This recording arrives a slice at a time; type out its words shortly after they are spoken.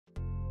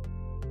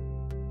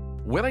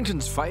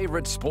Wellington's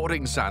favourite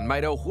sporting son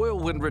made a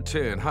whirlwind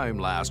return home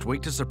last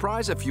week to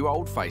surprise a few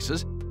old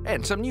faces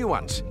and some new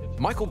ones.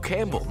 Michael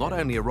Campbell not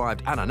only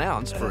arrived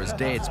unannounced for his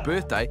dad's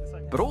birthday,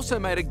 but also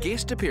made a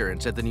guest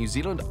appearance at the New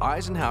Zealand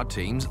Eisenhower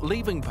team's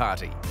leaving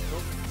party.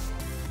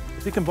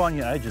 If you combine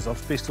your ages, I'm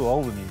still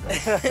older than you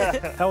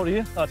guys. How old are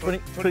you?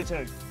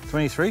 22.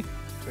 23?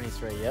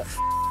 23, yep.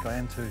 I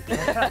am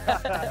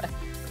too.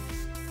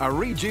 A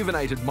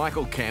rejuvenated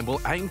Michael Campbell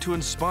aimed to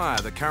inspire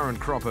the current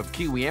crop of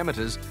Kiwi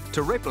amateurs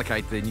to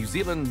replicate the New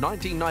Zealand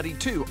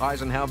 1992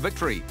 Eisenhower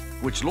victory,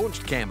 which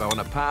launched Campbell on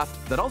a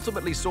path that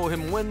ultimately saw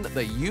him win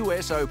the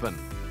US Open.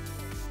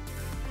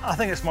 I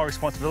think it's my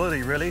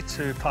responsibility, really,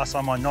 to pass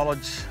on my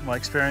knowledge, my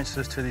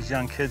experiences to these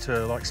young kids who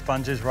are like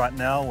sponges right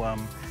now.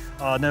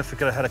 I'll never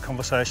forget I had a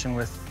conversation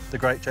with the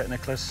great Jack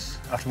Nicklaus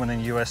after winning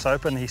the US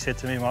Open. He said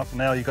to me, Michael,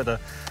 now you've got the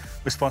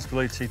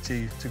responsibility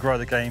to grow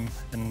the game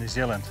in New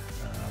Zealand.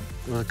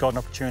 It was a golden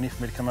opportunity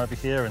for me to come over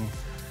here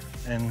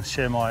and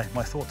share my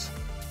thoughts.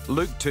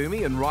 Luke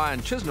Toomey and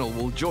Ryan Chisnell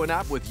will join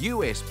up with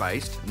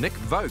US-based Nick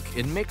Voke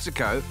in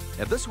Mexico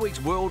at this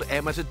week's World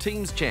Amateur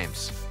Teams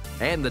Champs.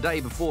 And the day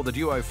before the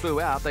duo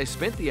flew out, they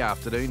spent the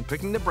afternoon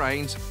picking the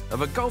brains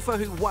of a golfer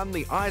who won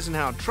the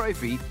Eisenhower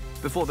Trophy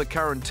before the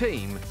current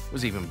team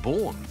was even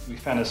born. We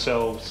found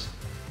ourselves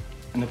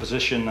in a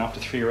position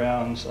after 3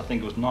 rounds, I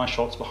think it was 9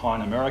 shots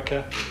behind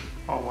America.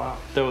 Oh, wow.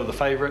 They were the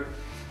favourite,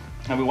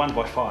 and we won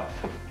by 5.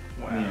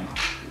 Wow.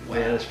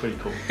 Yeah, that's pretty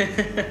cool.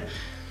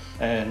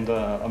 And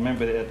I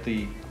remember that at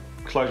the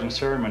closing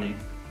ceremony,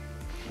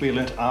 we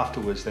learnt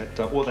afterwards that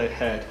all they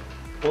had,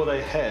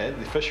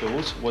 the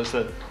officials, was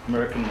the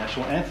American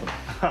national anthem.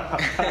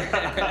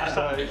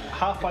 So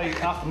halfway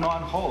after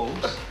 9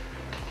 holes,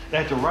 they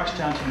had to rush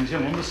down to the New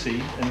Zealand Embassy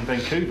in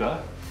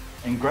Vancouver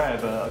and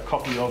grab a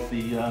copy of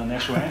the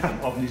national anthem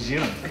of New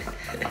Zealand.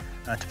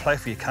 To play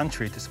for your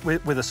country, just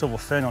with a silver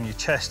fern on your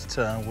chest,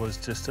 was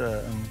just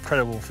an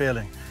incredible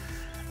feeling.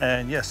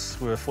 And yes,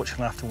 we were fortunate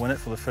enough to win it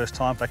for the first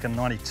time back in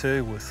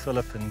 '92 with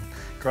Philip and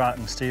Grant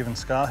and Stephen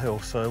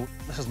Scarhill. So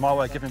this is my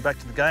way of giving back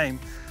to the game.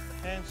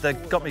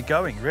 That got me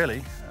going,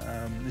 really.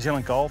 New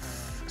Zealand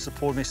Golf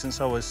supported me since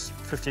I was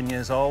 15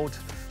 years old.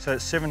 So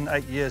it's 7,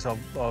 8 years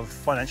of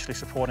financially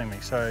supporting me.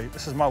 So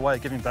this is my way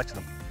of giving back to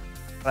them.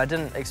 I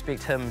didn't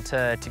expect him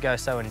to go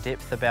so in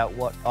depth about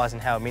what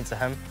Eisenhower meant to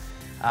him,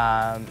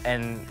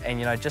 and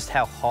you know just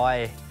how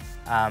high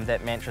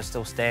that mantra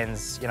still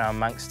stands, you know,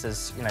 amongst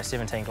his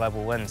 17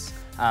 global wins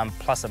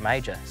plus a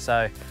major.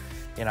 So,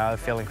 you know, I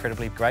feel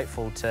incredibly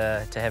grateful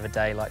to have a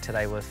day like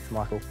today with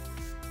Michael.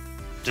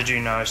 Did you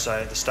know,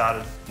 say, at the start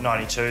of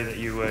 '92 that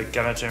you were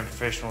going to turn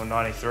professional in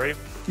 '93?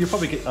 You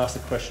probably get asked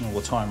the question all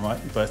the time, right?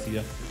 Both of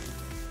you,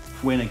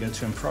 when are you going to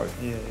turn pro?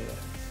 Yeah.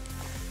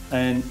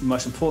 And the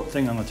most important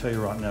thing I'm going to tell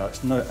you right now,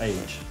 it's no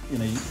age. You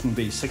know, you can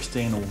be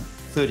 16 or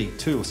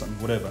 32 or something,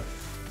 whatever.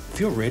 If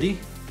you're ready,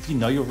 if you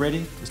know you're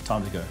ready, it's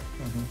time to go.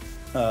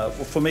 Well,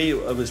 for me,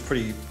 it was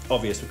pretty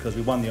obvious because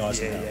we won the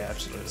Eisenhower. Yeah,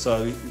 absolutely.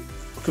 So we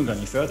couldn't go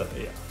any further.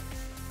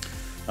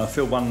 Yeah.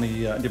 Phil won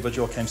the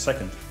individual, came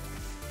second.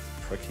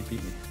 He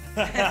beat me.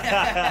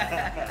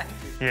 Yeah,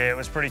 it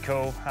was pretty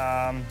cool.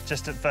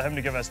 Just for him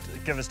to give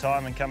us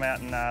time and come out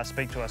and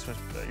speak to us was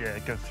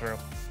a good thrill.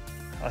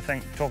 I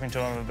think talking to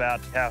him about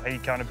how he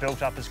kind of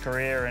built up his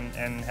career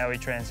and how he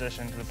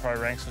transitioned to the pro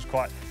ranks was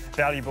quite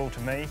valuable to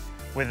me.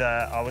 Whether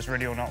I was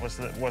ready or not was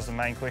the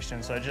main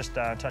question. So just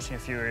touching a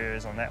few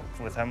areas on that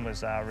with him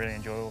was really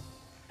enjoyable.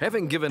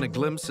 Having given a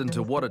glimpse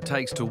into what it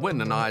takes to win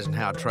an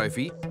Eisenhower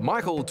Trophy,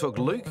 Michael took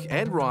Luke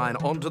and Ryan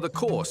onto the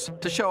course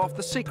to show off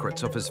the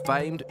secrets of his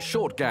famed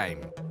short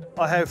game.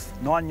 I have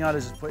 9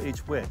 yarders for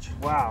each wedge.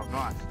 Wow,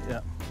 nice.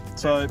 Yeah.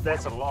 So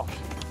that's a lot.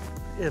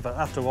 Yeah, but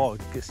after a while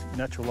it gets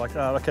natural. Like,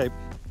 okay,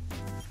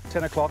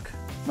 10 o'clock,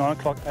 9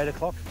 o'clock, 8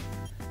 o'clock.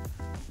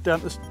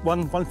 Down this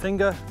one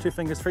finger, 2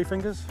 fingers, 3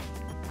 fingers.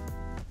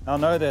 I'll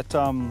know that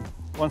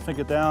 1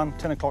 finger down,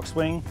 10 o'clock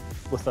swing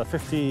with a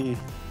 50,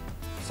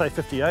 say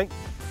 58.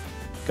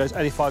 Goes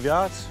 85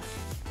 yards.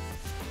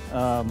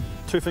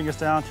 2 fingers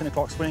down, 10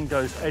 o'clock swing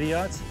goes 80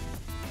 yards.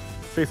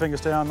 3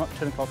 fingers down,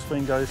 10 o'clock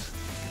swing goes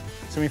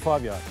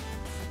 75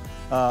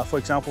 yards. For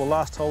example, the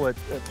last hole at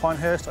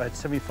Pinehurst, I had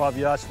 75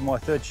 yards for my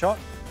 3rd shot.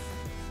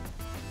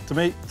 To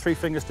me, 3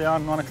 fingers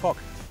down, 9 o'clock.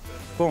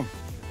 Boom.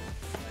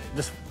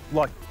 Just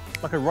like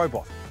a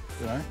robot,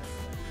 you know.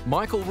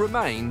 Michael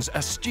remains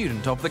a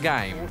student of the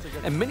game,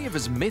 and many of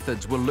his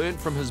methods were learnt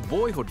from his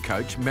boyhood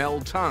coach, Mel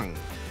Tung,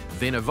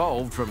 then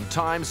evolved from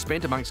time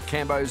spent amongst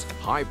Campbell's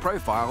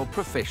high-profile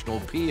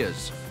professional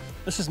peers.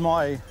 This is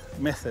my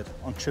method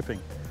on chipping.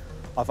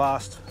 I've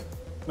asked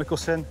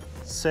Mickelson,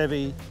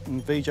 Savvy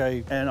and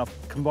VJ, and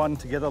I've combined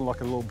them together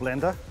like a little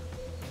blender,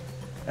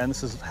 and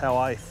this is how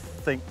I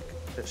think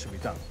it should be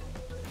done.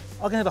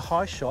 I'm going to hit a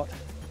high shot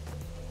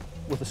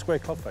with a square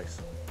club face.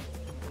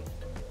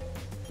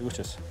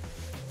 Delicious.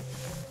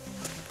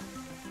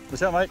 What's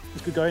that, mate?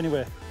 This could go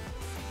anywhere.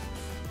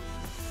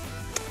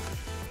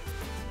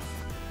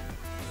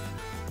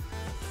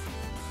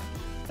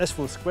 That's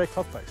for the square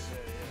club face.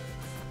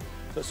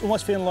 So it's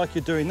almost feeling like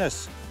you're doing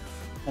this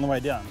on the way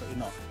down, but you're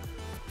not.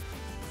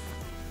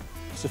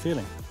 What's the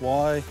feeling?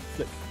 Why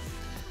flick?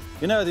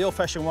 You know, the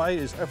old-fashioned way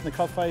is open the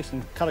club face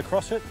and cut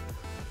across it.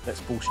 That's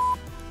bullshit.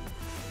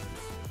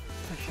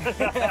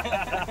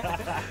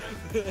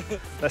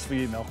 That's for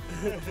you, Mel.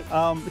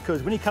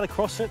 Because when you cut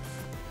across it,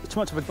 it's too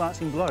much of a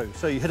glancing blow.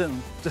 So you hit it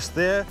just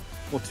there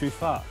or too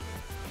far.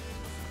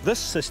 This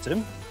system,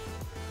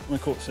 I'm going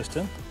to call it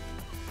system,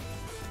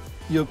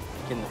 you're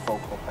Getting the full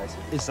club face.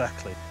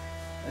 exactly.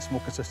 It's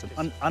more consistent.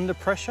 Under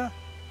pressure,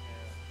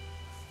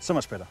 so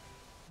much better.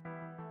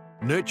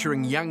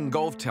 Nurturing young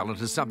golf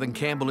talent is something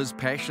Campbell is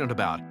passionate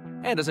about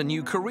and is a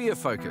new career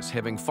focus,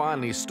 having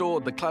finally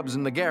stored the clubs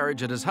in the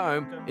garage at his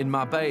home in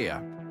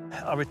Marbella.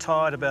 I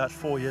retired about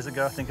 4 years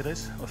ago, I think it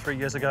is, or 3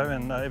 years ago,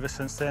 and ever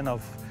since then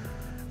I've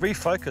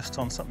refocused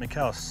on something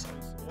else.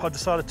 I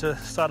decided to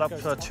start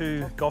up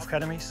 2 golf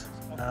academies.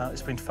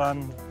 It's been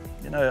fun.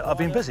 You know, I've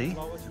been busy,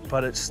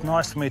 but it's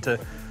nice for me to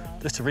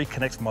just to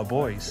reconnect with my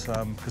boys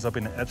because I've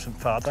been an absent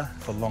father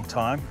for a long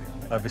time,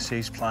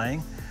 overseas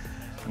playing.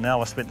 And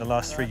now I've spent the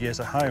last 3 years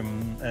at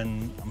home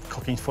and I'm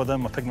cooking for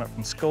them, I'm picking them up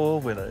from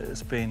school, whether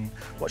it's been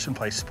watching them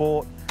play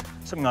sport,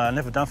 something I've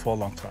never done for a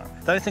long time.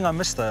 The only thing I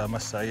miss though, I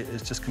must say,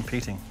 is just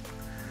competing.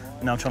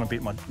 Now I'm trying to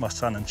beat my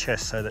son in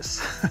chess, so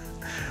that's,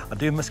 I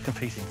do miss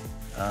competing.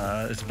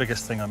 It's the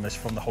biggest thing I miss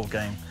from the whole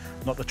game.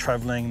 Not the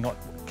travelling, not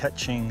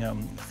catching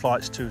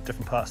flights to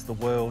different parts of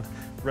the world,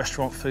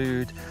 restaurant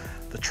food,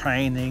 the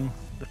training,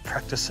 the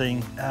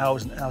practicing,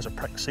 hours and hours of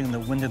practicing, the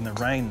wind and the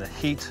rain, the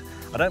heat.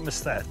 I don't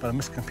miss that, but I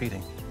miss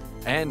competing.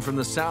 And from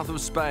the south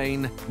of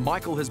Spain,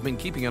 Michael has been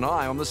keeping an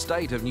eye on the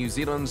state of New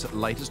Zealand's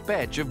latest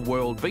batch of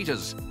world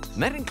beaters.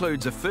 And that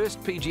includes a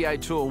first PGA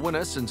Tour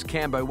winner since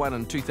Campbell won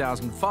in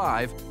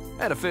 2005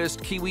 and a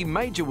first Kiwi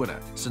major winner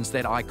since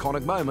that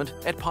iconic moment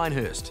at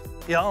Pinehurst.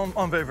 Yeah,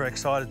 I'm very, very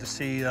excited to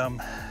see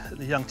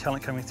the young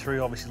talent coming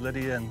through. Obviously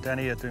Lydia and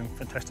Danny are doing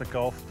fantastic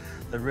golf.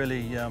 They're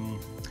really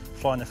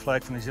flying the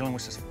flag for New Zealand,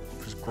 which is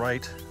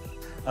great.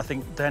 I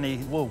think Danny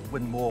will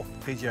win more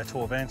PGA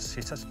Tour events.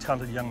 He's such a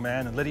talented young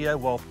man. And Lydia,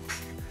 well,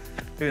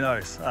 who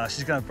knows?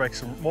 She's going to break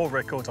some more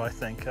records, I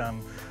think.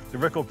 The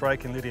record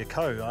break in Lydia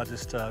Ko, I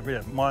just really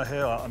admire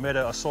her. I met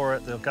her, I saw her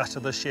at the Augusta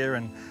this year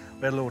and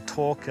we had a little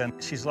talk and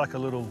she's like a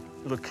little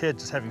kid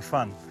just having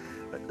fun.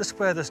 This is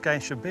where this game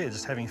should be,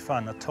 just having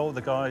fun. I told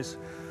the guys,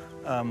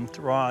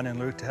 Ryan and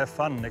Luke, to have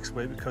fun next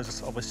week because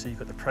it's obviously you've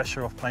got the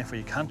pressure of playing for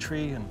your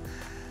country and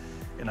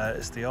you know,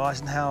 it's the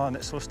Eisenhower and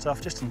that sort of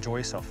stuff. Just enjoy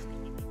yourself.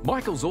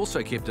 Michael's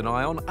also kept an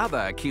eye on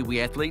other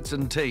Kiwi athletes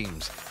and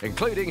teams,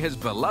 including his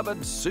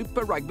beloved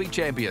Super Rugby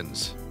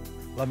champions.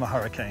 Love my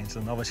Hurricanes,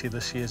 and obviously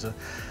this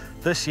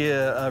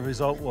year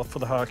result for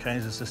the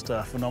Hurricanes is just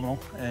phenomenal.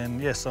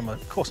 And yes,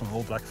 of course I'm an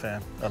All Black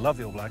fan. I love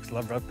the All Blacks, I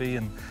love rugby,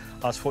 and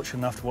I was fortunate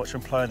enough to watch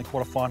them play in the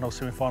quarterfinals,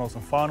 semi-finals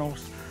and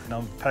finals. And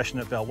I'm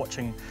passionate about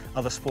watching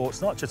other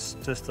sports, not just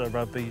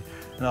rugby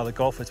and other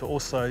golfers, but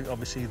also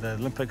obviously the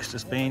Olympics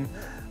just been.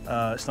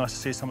 It's nice to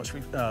see so much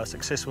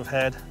success we've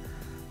had.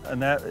 And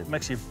that it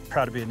makes you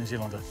proud to be a New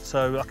Zealander.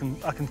 So I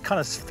can kind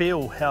of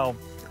feel how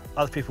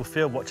other people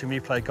feel watching me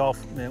play golf.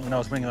 When I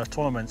was winning those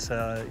tournaments,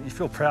 you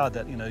feel proud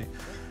that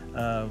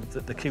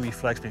that the Kiwi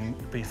flag's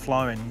been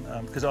flowing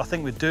because I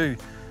think we do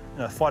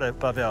fight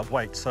above our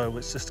weight. So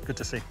it's just good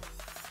to see.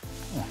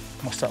 Oh,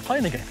 I must start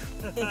playing again.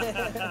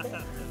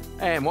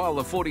 And while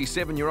the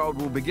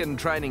 47-year-old will begin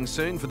training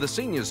soon for the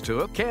Seniors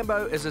Tour,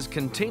 Campbell is as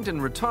content in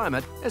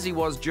retirement as he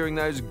was during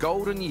those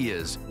golden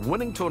years,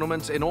 winning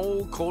tournaments in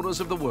all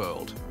corners of the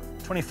world.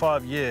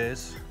 25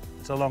 years,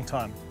 it's a long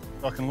time.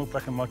 I can look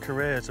back in my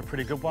career, it's a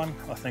pretty good one.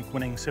 I think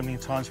winning 17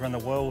 times around the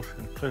world,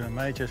 including a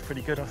major, is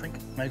pretty good, I think.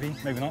 Maybe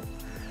not.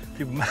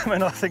 People may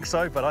not think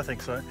so, but I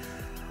think so.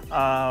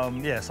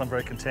 Yes, I'm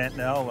very content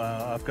now.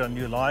 I've got a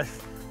new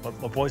life.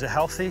 My boys are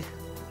healthy.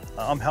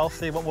 I'm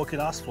healthy, what more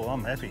can I ask for?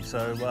 I'm happy.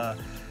 So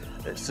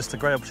it's just a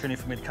great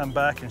opportunity for me to come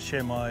back and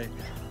share my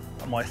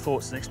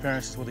thoughts and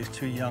experiences with these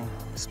 2 young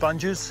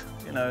sponges.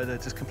 They're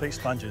just complete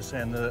sponges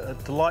and a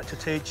delight to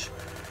teach.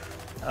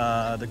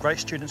 The great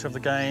students of the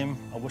game,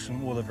 I wish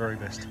them all the very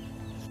best.